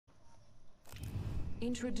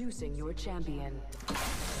Introducing your champion.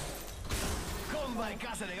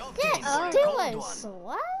 Get doing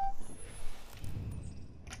what?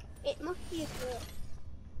 It must be a glitch.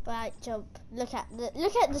 Right, jump. Look at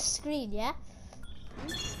the screen, yeah?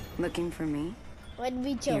 Looking for me? When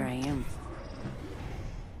we jump. Here I am.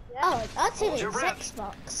 Yeah. Oh, our team is Hold your breath.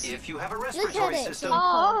 Xbox. If you have a Look at respiratory it. system,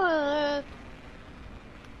 Oh,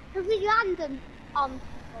 have we landed on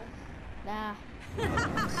people? Nah.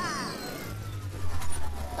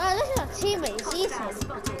 Oh, look at our teammates,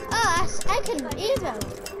 Ethan. Oh, I can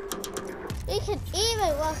emote. We can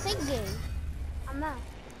emote while singing. I know.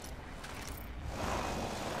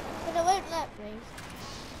 But it won't let me.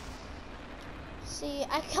 See,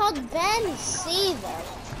 I can't barely see them.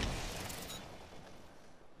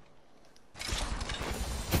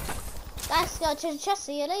 Let's go to the chest,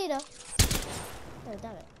 see you later. Oh,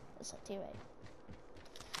 damn it. That's not teammate.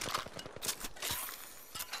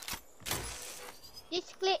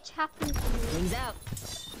 This glitch happened to me. Wings out.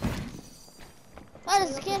 Oh,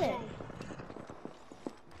 let's get it.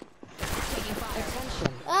 Taking fire.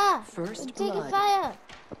 Attention. Ah, First I'm taking blood. fire.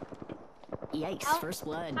 Yikes, I'll- first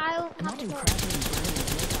blood. I'll have Imagine to- crashing and burning in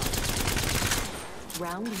the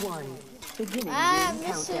Round 1. Beginning I'm ring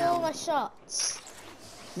missing all countdown. my shots.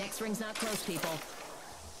 Next ring's not close, people.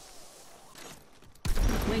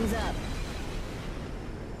 Wings up.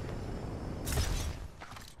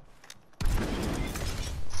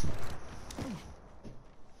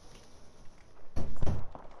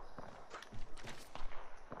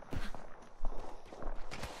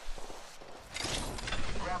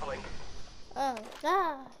 grappling. Oh,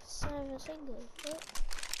 that's a single.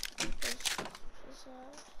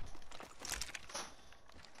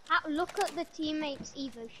 Look at the teammates'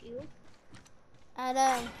 Evo shield. I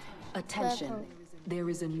know. Attention. Purple. There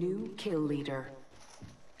is a new kill leader.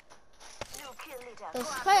 It was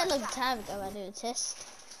quite a long time ago I noticed.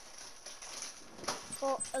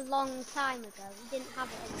 For a long time ago. We didn't have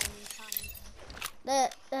it a long time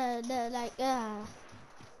ago. The like,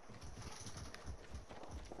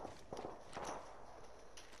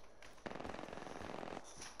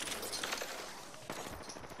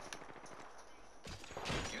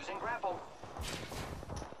 Using grapple.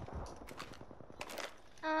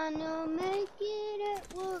 I know make it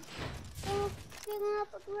at work. Oh, getting up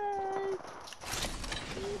a grave.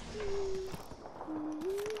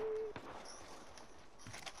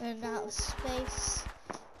 Run out of space.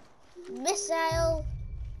 Missile!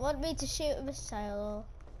 Want me to shoot a missile?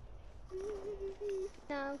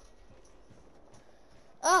 No.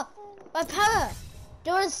 Oh! My power! Do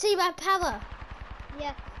you want to see my power?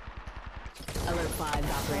 Yeah. Alert 5,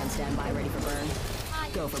 Valkyrie on standby, ready for burn.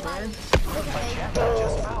 Go for burn. Look My at me. champion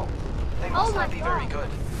just fell. They must my not be very God. good.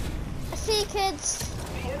 I see you, kids.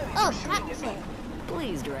 The enemies Oh, are shooting at me. Paxton.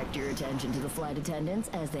 Please direct your attention to the flight attendants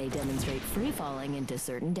as they demonstrate free falling into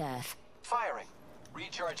certain death. Firing.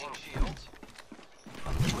 Recharging shields.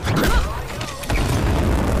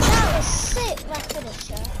 That was sick, my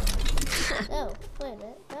finisher. Oh, wait a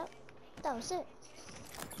minute. No, that was it.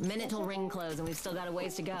 Minute till ring close and we've still got a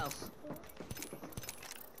ways to go.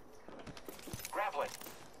 Grappling.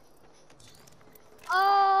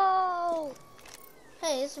 Oh!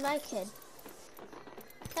 Hey, it's my kid.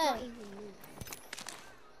 Hey. Not even me.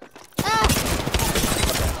 Ah!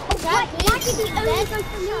 Why did he only dead? go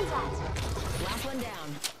for me? Last one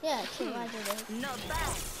down. Yeah, true, I did it. Not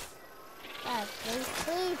bad. That's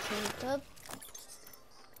very true, Jacob.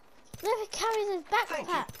 Never carries his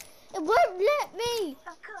backpack. It won't let me.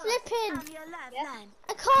 Flipping.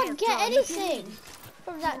 I can't get anything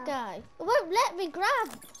from that guy. It won't let me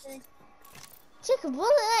grab. Jacob,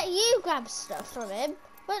 won't let you grab stuff from him.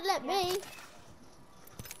 Won't let me.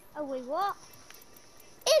 Oh, wait, what?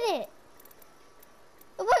 In it.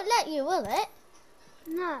 It won't let you, will it?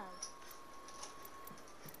 No.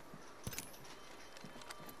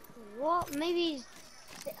 What? Maybe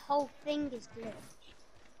the whole thing is glitched.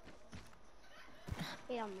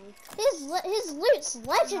 Here, me. His loot's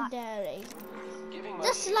legendary. Giving my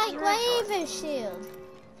Just shields like a my recharge. Evo shield.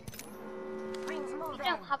 You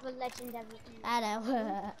don't have a legendary. I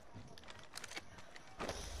know.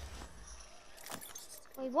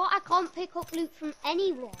 Wait, what? I can't pick up loot from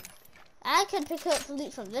anyone. I can pick up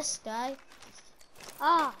loot from this guy.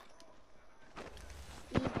 Ah.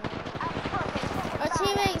 Our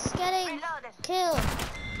teammate's getting killed.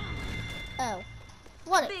 Oh.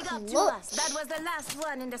 What a Big up to clutch. us. That was the last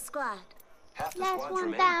one in the squad. Half the Last squads one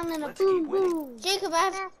remain. down and a Let's boom keep winning. boom. Jacob, I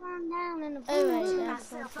have... Last one down and a boom Oh, right, boom. yeah,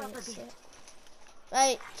 Myself up a that's bit. it.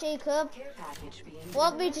 Right, Jacob.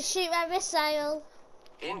 Want me to shoot my missile?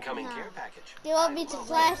 Incoming No. care package. Do you want me to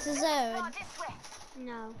fly to zone?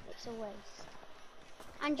 No, it's a waste.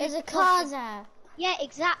 And There's a just car push it. there. Yeah,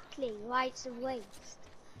 exactly. Why it's a waste.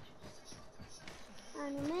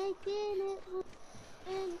 And I'm making it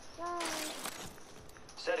inside.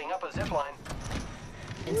 Setting up a zip line.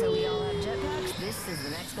 And so we all have jetpacks? This is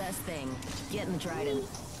the next best thing. Get in the Trident.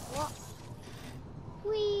 What?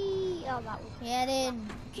 Whee! Oh, that was. Get in.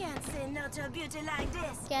 Can't say no to a beauty like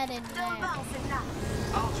this. Get in Don't there. bounce it now.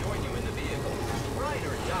 I'll join you in the vehicle. Ride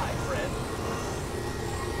or die, friend.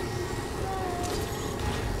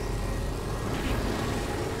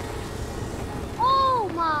 Oh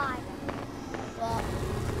my! What?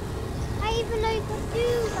 I even know you could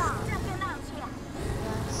do that. Stepping out here.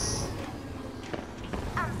 Yes.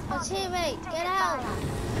 I'm Oh, teammate, get out.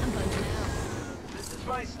 I'm punching out. This is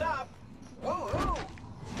my stop. Woohoo!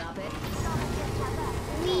 Stop it.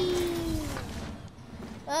 Whee!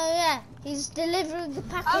 Oh yeah, he's delivering the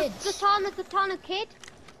Oh, package. katana kid.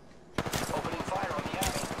 Opening fire on the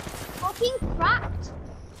enemy. Fucking cracked.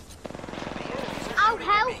 The enemies are Ow, shooting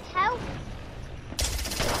at help, me. help.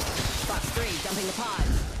 Fox 3, dumping the pod.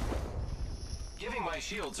 Giving my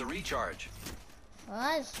shields a recharge. Oh,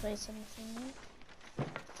 I just made something.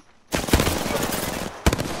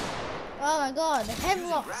 Oh my god, the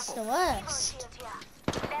hemlock's the worst.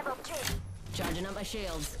 Level 3. Charging up my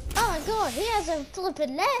shields. Oh my god, he has a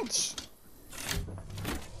flippin' ledge.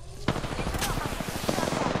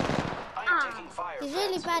 I am taking fire. He's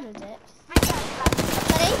really friends. bad with it.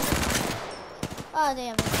 Ready? Oh, they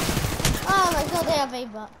have a... Oh my god, they have a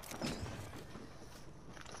bot.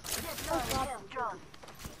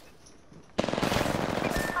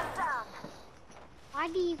 Why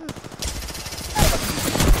do you even?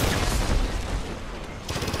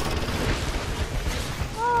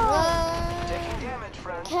 Whoa. Taking damage,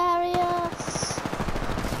 friends. Carry us.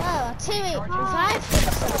 Oh, teammate revived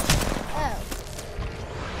himself. Oh,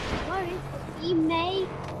 Sorry, he may.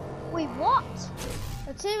 Wait, what?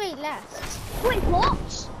 the teammate left. Wait,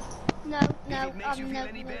 what? No, no, If it makes you feel no,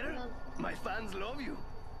 any no, better, no. my fans love you.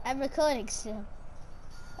 I'm recording still.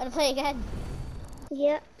 Wanna play again?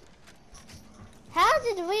 Yeah. How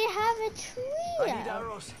did we have a I need trio?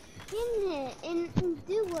 arrows. In here, in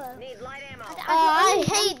duo. Need light ammo. Oh, I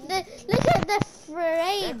hate the... Look at the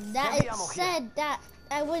frame that Heavy it ammo here. said that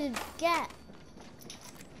I wouldn't get.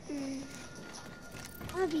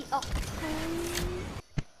 I'll be octane.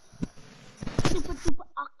 Super duper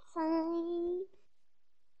octane.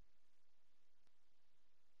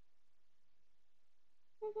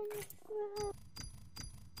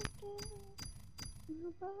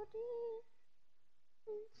 Nobody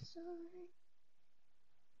inside.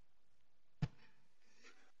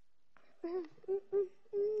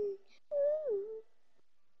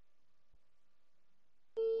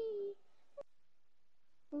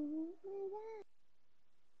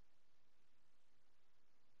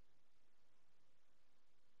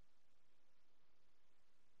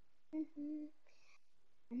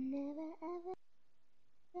 Never ever.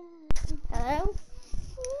 Hello?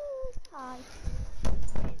 Hi.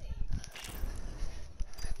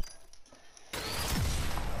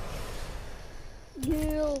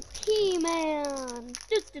 You He-Man. Oh,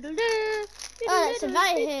 let's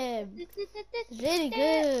invite him. He's really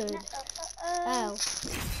good. Oh.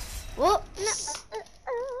 Whoops.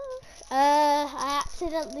 I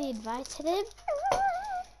accidentally invited him.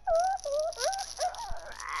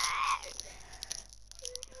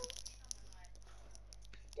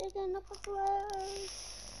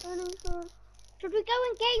 Should we go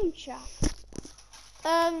in game chat?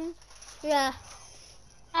 Yeah.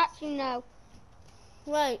 Actually, no.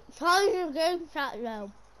 Right, probably your game chat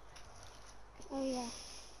now. Oh yeah.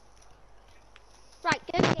 Right,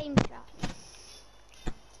 go game chat.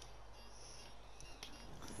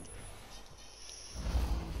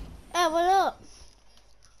 Oh, what up?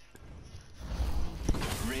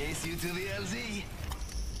 Race you to the LZ.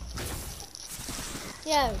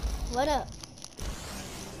 Yo, what up?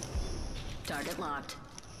 Target locked.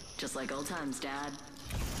 Just like old times, Dad.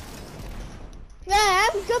 Yeah,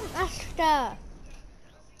 I'm Jump Master.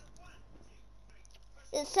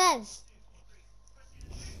 It says.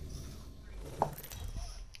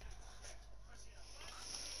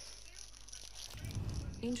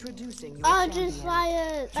 Introducing your Oh, champion. just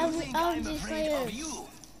fire. You think I'm just afraid fire. of you?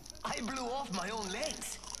 I blew off my own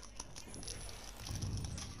legs.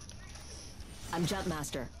 I'm Jump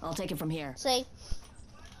Master. I'll take it from here. See.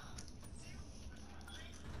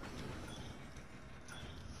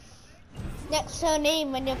 Next to her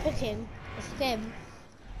name when you're picking is Tim.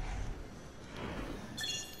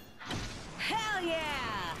 Hell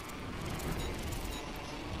yeah!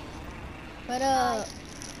 What up?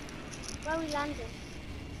 Where we landed?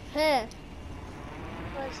 Here.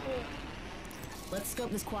 Where's here? Let's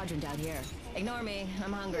scope this quadrant out here. Ignore me.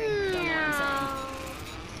 I'm hungry. Don't know what I'm saying.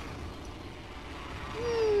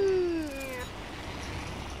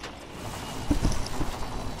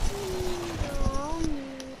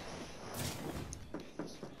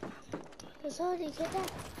 Sorry, get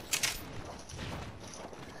that.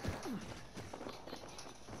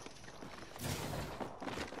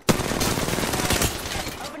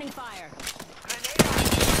 Opening fire.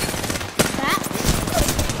 That?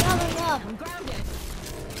 I'm grounded.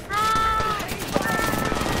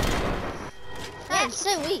 I'm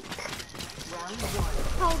so weak.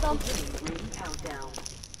 Hold on.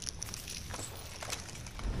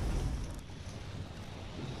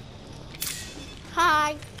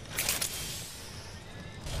 Hi.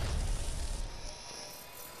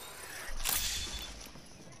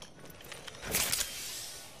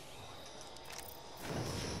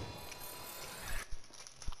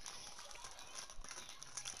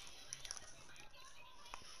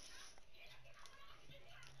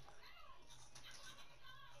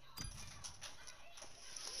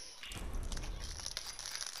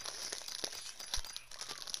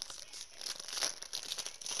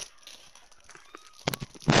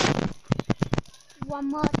 One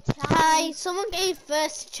more time. Hi. Someone gave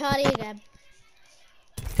first to Charlie again.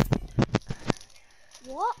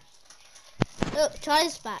 What? Look,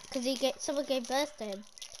 Charlie's back because someone gave birth to him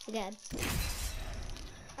again.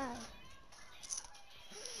 Oh.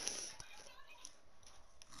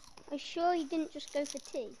 Are you sure you didn't just go for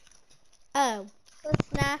tea? Oh,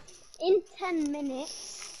 nah. In 10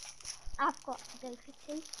 minutes, I've got to go for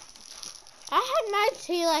tea. I had my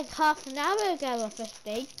tea like half an hour ago or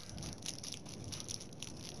 50.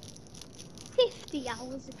 50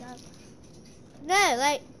 hours ago. No,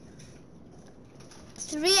 like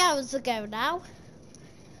 3 hours ago now.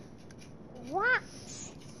 What?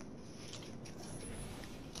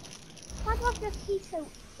 Why do I have to tea so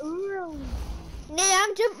early? Yeah,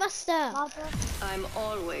 I'm Jump Master. Mother. I'm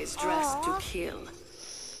always dressed Aw. to kill.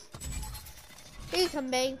 You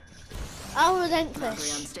can be. I'll Valkyrie on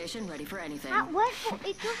relinquish. station, ready for anything.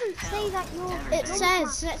 It doesn't say that you're. It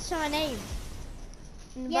says next to my name.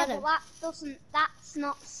 In the Yeah, bottom. but that's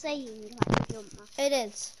not saying like a jump master. It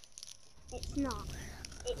is. It's not.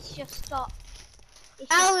 It's just got.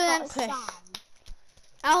 It's I'll just got a relinquish. sign.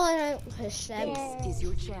 I'll relinquish them. Yeah. Is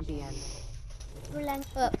your champion.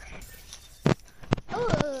 Relinquish. Look.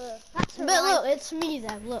 Oh, that's But alright. look, it's me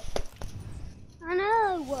then, look. I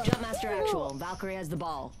know. Jumpmaster actual. Valkyrie has the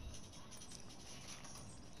ball.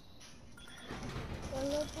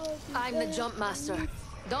 I'm the jump master.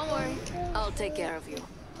 Don't worry, I'll take care of you.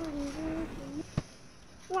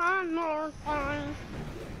 One more time.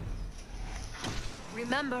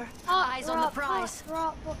 Remember, Hot eyes on the prize. Hot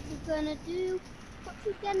rock, what you gonna do? What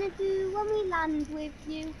you gonna do when we land with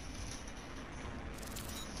you?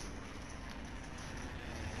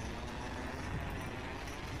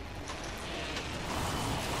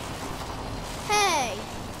 Hey!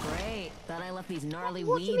 Great. Thought I left these gnarly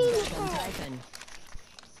What do you weeds mean back it's on not? Typhon.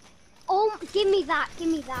 Oh, give me that. Give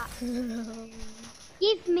me that.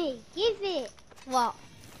 Give me. Give it. What?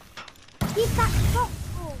 Give that shotgun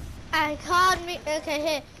I can't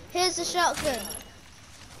okay, here's the shotgun.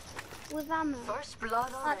 with ammo. First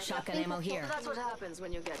blood on it. Shotgun ammo here. That's what happens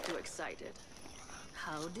when you get too excited.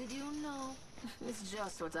 How did you know? It's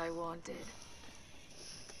just what I wanted.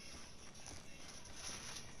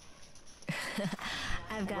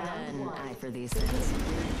 I've got an eye for these things.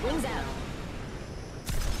 Wings out.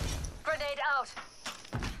 Grenade out!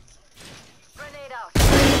 Grenade out!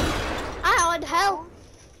 Ow, and hell.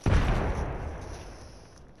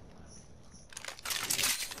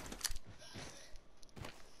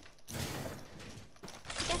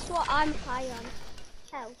 Guess what? I'm high on.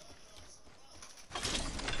 Hell.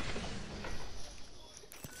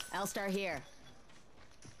 L-Star here.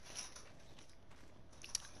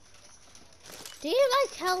 Do you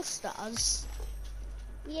like Hellstars?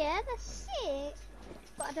 Yeah, that's sick.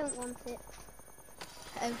 But I don't want it.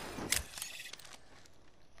 Oh.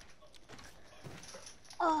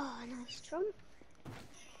 Oh, nice trump.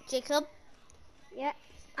 Jacob? Yeah,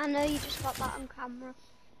 I know you just got that on camera.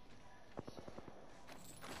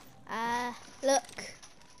 Look.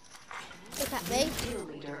 Look at me. Kill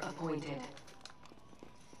leader appointed.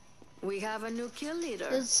 We have a new kill leader.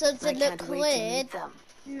 Does something I look can't wait to weird meet them.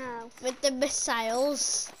 No, with the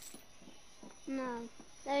missiles? no,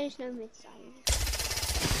 there is no missile.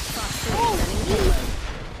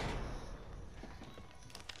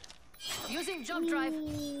 Using jump drive.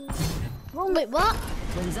 Wait, what?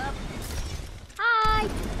 Wings up. Hi!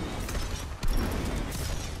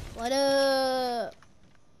 What up?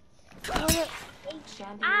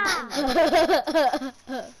 Shandy. Ah!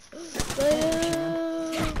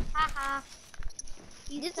 Haha.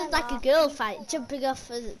 This is like a girl fight, jumping off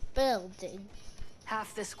a building.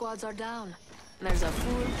 Half the squads are down. There's a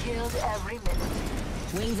fool killed every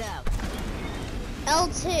minute. Wings out.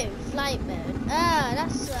 L2, flight mode. Ah,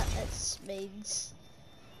 that's what it means.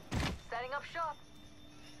 Setting up shop.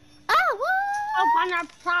 Ah, what? Open up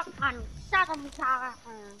top and shut them down.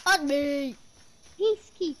 On me!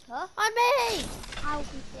 Peacekeeper. On me! I'll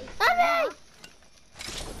be safe. On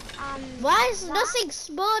me! Why is that- nothing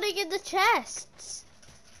spawning in the chests?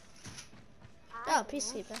 Oh,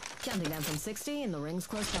 peacekeeper. Counting down from 60 and the ring's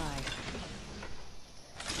close by.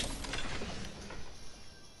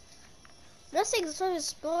 Nothing's sort of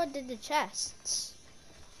spawned in the chests.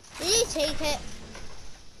 Will you take it?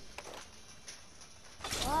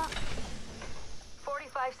 What?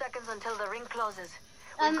 45 seconds until the ring closes.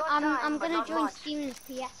 I'm but gonna not join much. Steven's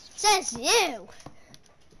PS. Says you!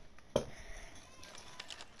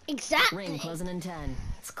 Exactly. Ring closing in 10.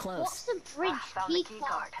 It's close. What's the bridge Found the key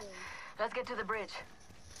card? card. Let's get to the bridge.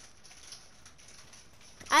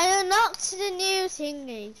 I unlocked the new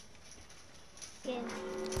thingy.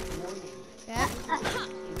 Yeah.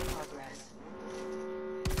 In progress.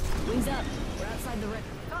 Wings up. We're outside the ring.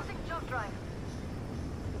 Tossing jump drive.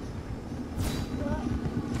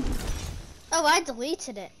 Oh, I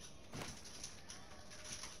deleted it.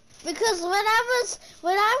 Because when my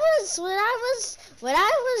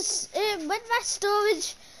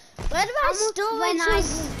storage was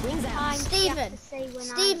Wings out.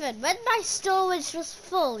 Steven, when my storage was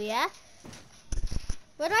full, yeah?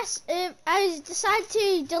 When I decided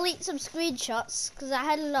to delete some screenshots because I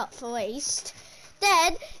had a lot for waste.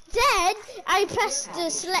 Then I pressed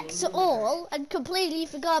the select all and completely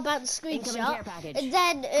forgot about the Incoming screenshot. care package. And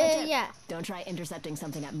then Tip. yeah. Don't try intercepting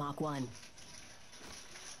something at Mach 1.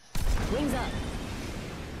 Wings up.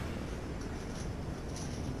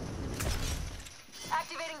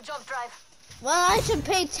 Activating jump drive. Well, I should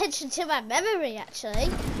pay attention to my memory actually.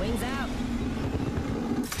 Wings out.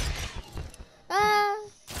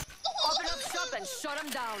 Open up shop and shut them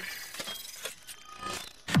down.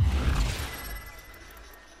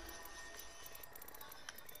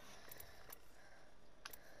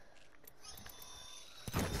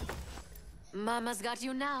 Mama's got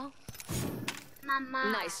you now.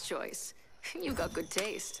 Mama. Nice choice. You got good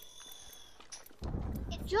taste.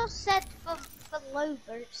 It just said for Lover,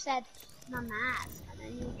 it said Mama's and a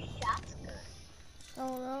new shotgun.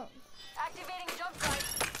 Oh no. Activating jump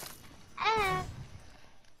drive.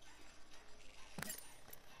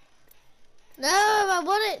 No, I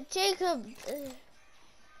want it, Jacob.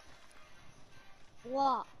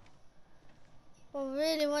 What? I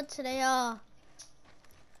really want an AR.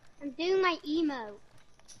 I'm doing my emo.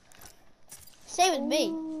 Same with me.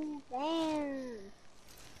 Ooh, damn.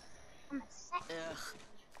 I'm a sex. Ugh.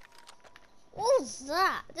 What's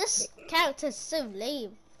that? This character's so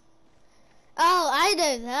lame. Oh, I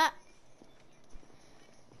know that.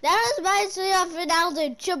 That reminds me of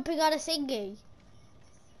Ronaldo jumping on a thingy.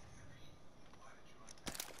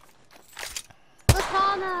 Look,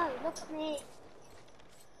 Arno, look at me.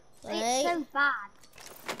 Right. It's so bad.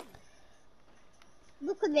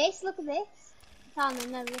 Look at this, look at this. Arno,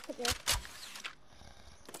 no, look at this.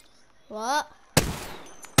 What?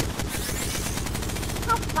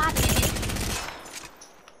 How bad it is.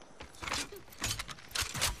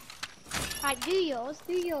 Right, do yours,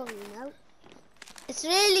 Reno. It's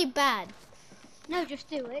really bad. No, just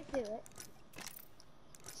do it,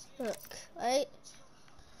 Look, right?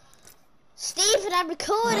 Stephen, I'm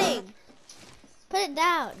recording. Put it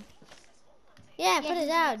down. Yeah, put it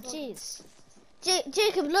down. Jeez.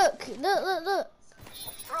 Jacob, look. Look.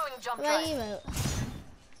 Throwing jump My drive. emote.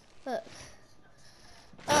 Look.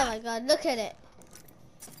 Oh my god, look at it.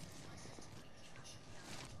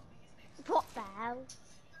 What the hell?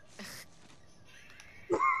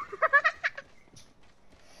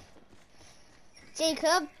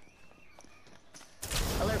 Jacob.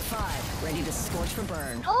 Alert 5. Ready to scorch for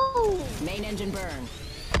burn. Oh! Main engine burn.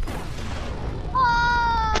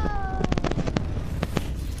 Oh!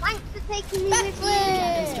 Thanks for taking me with you. Captain's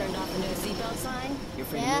Backflip. turned off the no seatbelt sign. You're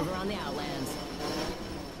free Yeah. to move around the Outlands.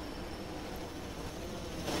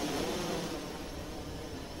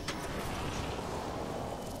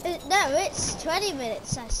 No, it's 20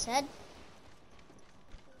 minutes, I said.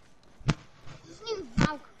 This new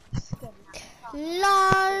Valkyrie skin.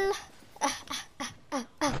 LOL.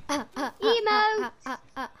 Emote.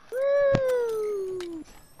 Woo!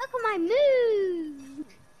 Look at my move.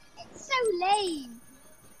 It's so lame.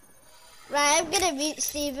 Right, I'm gonna mute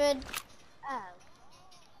Stephen. Oh.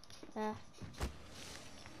 You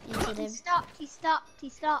You did can him. start He stopped.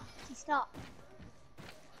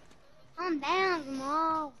 Calm down,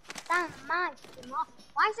 Jamal. Down, Mike, Jamal.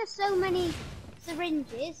 Why is there so many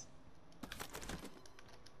syringes?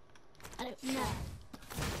 I don't know.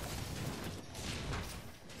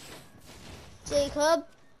 Jacob.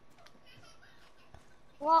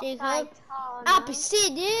 What? Jacob. Gaetano? I'll be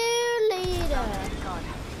seeing you later. God.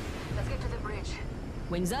 Let's get to the bridge.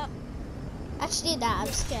 Wings up. Actually, nah, I'm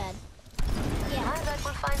scared. I bet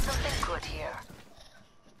we'll find something good here.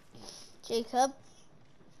 Jacob.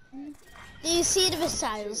 Do you see the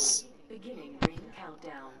missiles? Beginning ring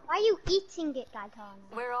countdown. Why are you eating it, Gaetano?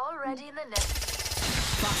 We're already in the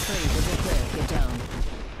next. Box 3, we're clear. Get down.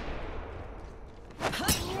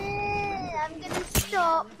 I'm gonna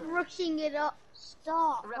stop rushing it up.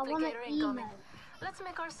 Stop. I want to Replicator email. incoming. Let's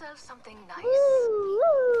make ourselves something nice.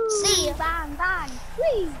 See ya. Bang, bang.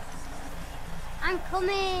 Whee. I'm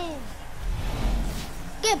coming.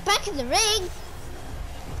 Get back in the ring.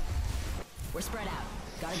 We're spread out.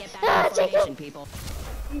 Gotta get Ah, back in Jacob. formation, people.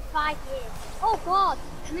 In 5 years. Oh God,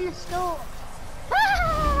 I'm in the store.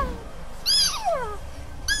 Ah!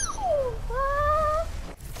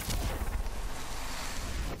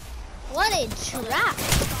 What a trap!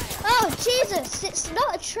 Oh Jesus, it's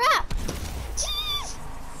not a trap! Jeez!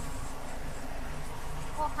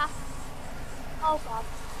 What happened? Oh God.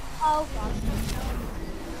 Oh God.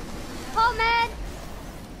 Coming!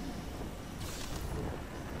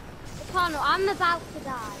 Gaetano, I'm about to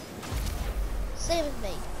die. Stay with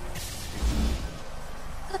me.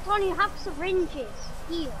 Gaetano, you have syringes.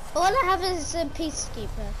 Here. All I have is a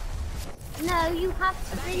peacekeeper. No, you have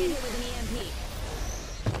About to get hit syringes. with an EMP.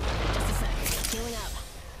 Just a sec. Healing up.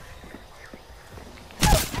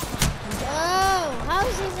 Oh, how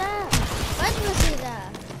is he there? When was he there?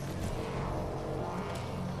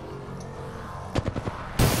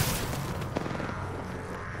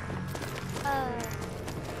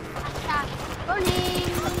 Attack. Running.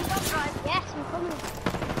 Yes, I'm coming.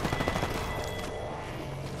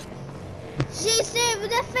 She's doing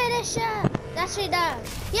the finisher! That's it now.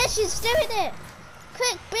 Yeah, she's doing it!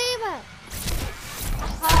 Quick, beamer!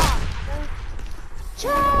 Ah,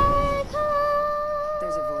 Jacob!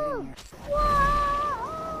 There's a void in here.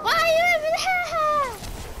 Why are you over there?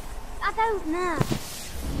 I don't know.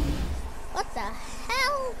 What the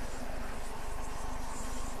hell?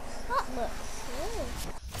 That looks good.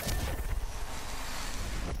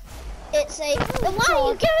 It's a... Then why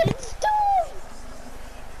are you going in the storm?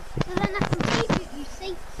 So then I can keep you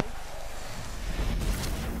safe.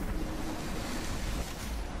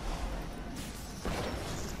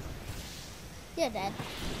 You're dead.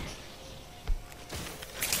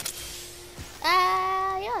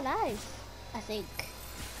 You're alive, I think.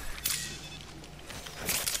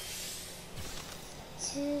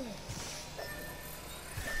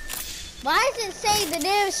 Why does it say the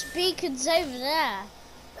nearest beacon's over there?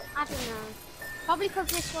 I don't know. Probably because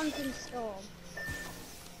this one's in storm.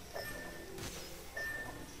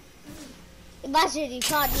 Imagine you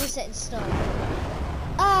can't use it in storm.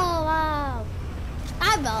 Oh wow.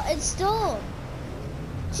 I'm not in storm.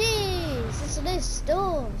 Jeez, it's a new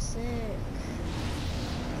storm, sick.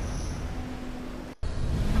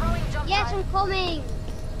 Throwing jump Yes, drive. I'm coming.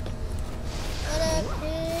 What up,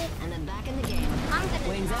 dude? And then back in the game. I'm gonna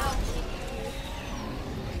Wings die. out.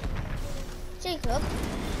 Jacob,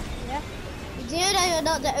 Yeah. you do know you're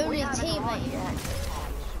not the We only haven't teammate. won yet.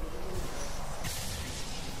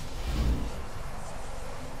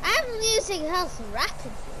 I'm losing health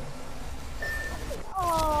rapidly.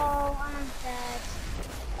 Oh, and I'm dead.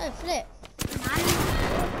 Oh, flip.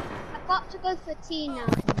 I've got to go for tea now.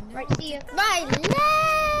 Right, see you. My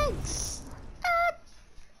legs!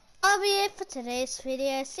 I'll be it for today's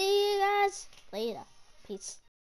video. See you guys later. Peace.